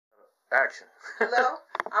Action. Hello,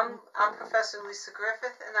 I'm Professor Lisa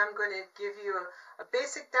Griffith, and I'm going to give you a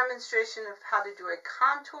basic demonstration of how to do a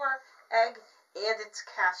contour egg and its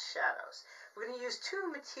cast shadows. We're going to use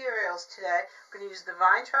two materials today. We're going to use the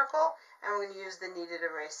vine charcoal, and we're going to use the kneaded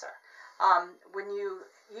eraser. When you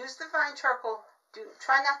use the vine charcoal,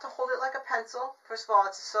 try not to hold it like a pencil. First of all,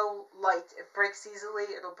 it's so light, it breaks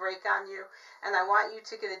easily, it'll break on you, and I want you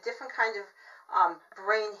to get a different kind of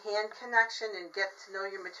brain-hand connection and get to know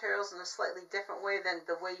your materials in a slightly different way than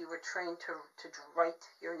the way you were trained to write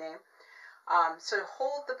your name. So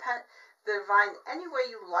hold the vine any way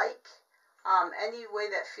you like, any way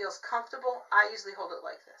that feels comfortable. I usually hold it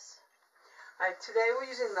like this. All right, today we're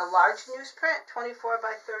using the large newsprint, 24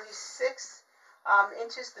 by 36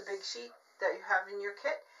 inches, the big sheet that you have in your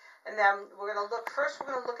kit. And then we're going to look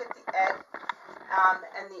at the egg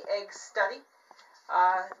and the egg study.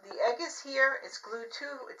 The egg is here, it's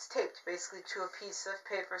taped basically to a piece of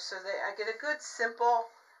paper so that I get a good simple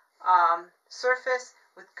surface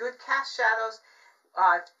with good cast shadows.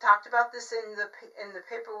 I've talked about this in the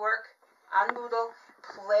paperwork on Moodle.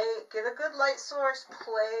 Get a good light source,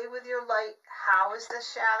 play with your light, how is the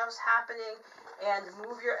shadows happening, and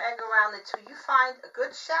move your egg around until you find a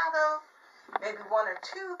good shadow, maybe one or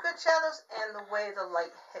two good shadows, and the way the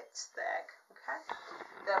light hits the egg. Okay?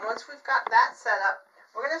 Then once we've got that set up,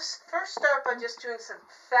 we're going to first start by just doing some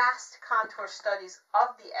fast contour studies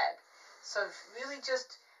of the egg. So really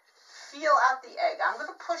just feel out the egg. I'm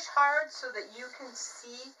going to push hard so that you can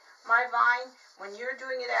see my vine. When you're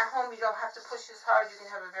doing it at home, you don't have to push as hard. You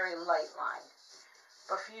can have a very light line.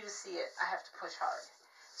 But for you to see it, I have to push hard.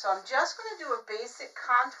 So I'm just going to do a basic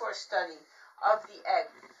contour study of the egg.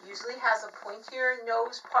 Usually has a pointier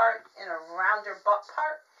nose part and a rounder butt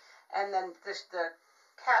part. And then the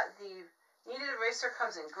kneaded eraser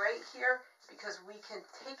comes in great here because we can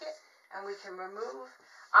take it and we can remove.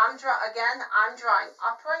 I'm drawing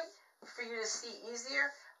upright for you to see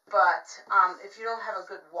easier, but if you don't have a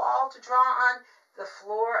good wall to draw on, the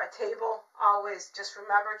floor, a table, always just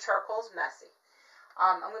remember charcoal's messy.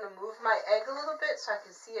 I'm going to move my egg a little bit so I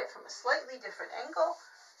can see it from a slightly different angle,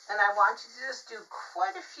 and I want you to just do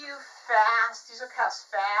quite a few these are called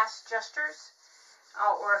fast gestures,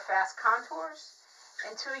 or fast contours,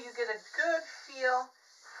 until you get a good feel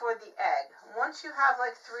for the egg. Once you have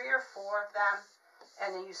like 3 or 4 of them,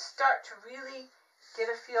 and then you start to really get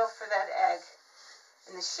a feel for that egg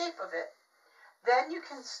and the shape of it, then you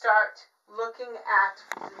can start looking at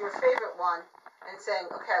your favorite one and saying,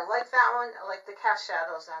 okay, I like that one, I like the cast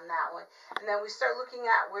shadows on that one. And then we start looking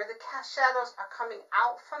at where the cast shadows are coming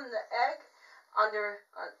out from the egg under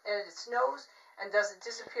at its nose, and does it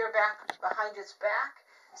disappear back behind its back?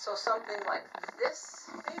 So something like this,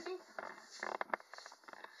 maybe.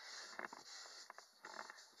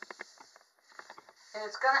 And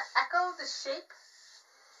it's going to echo the shape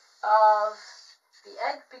of the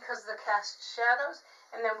egg because of the cast shadows.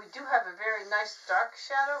 And then we do have a very nice dark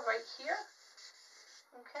shadow right here.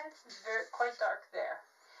 Okay, it's quite dark there.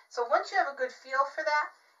 So once you have a good feel for that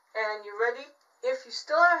and you're ready, if you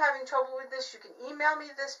still are having trouble with this, you can email me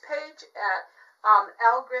this page at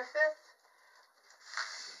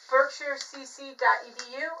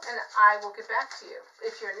lgriffith@berkshirecc.edu, and I will get back to you.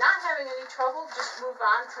 If you're not having any trouble, just move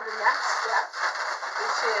on to the next step,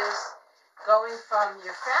 which is going from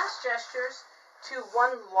your fast gestures to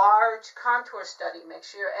one large contour study. Make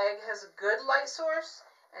sure your egg has a good light source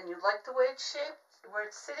and you like the way it's shaped, where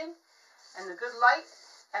it's sitting, and the good light,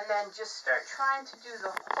 and then just start trying to do the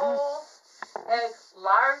whole egg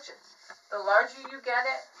large. The larger you get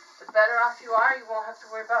it, the better off you are. You won't have to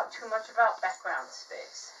worry too much about background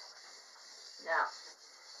space. Now,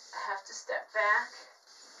 I have to step back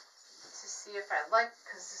to see if I like,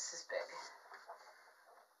 because this is big.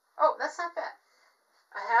 Oh, that's not bad.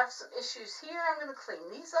 I have some issues here. I'm going to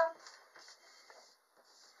clean these up.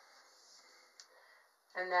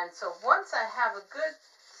 And then, so once I have a good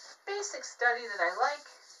basic study that I like,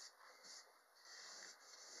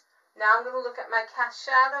 now I'm going to look at my cast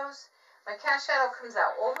shadows. My cast shadow comes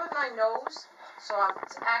out over my nose, so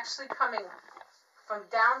it's actually coming from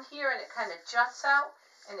down here, and it kind of juts out,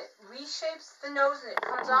 and it reshapes the nose, and it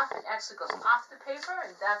comes off, and actually goes off the paper,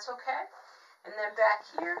 and that's okay. And then back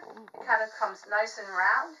here, it kind of comes nice and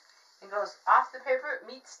round, and goes off the paper. It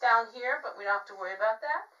meets down here, but we don't have to worry about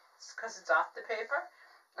that, because it's off the paper.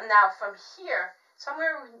 And now from here,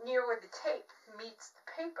 somewhere near where the tape meets the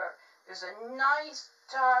paper, there's a nice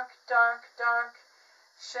dark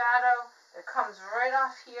shadow that comes right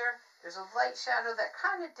off here. There's a light shadow that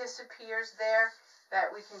kind of disappears there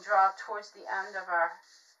that we can draw towards the end of our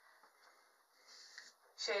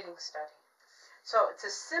shading study. So it's a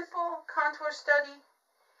simple contour study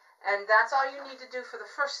And that's all you need to do for the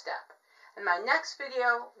first step. In my next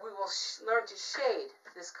video, we will learn to shade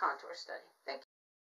this contour study. Thank you.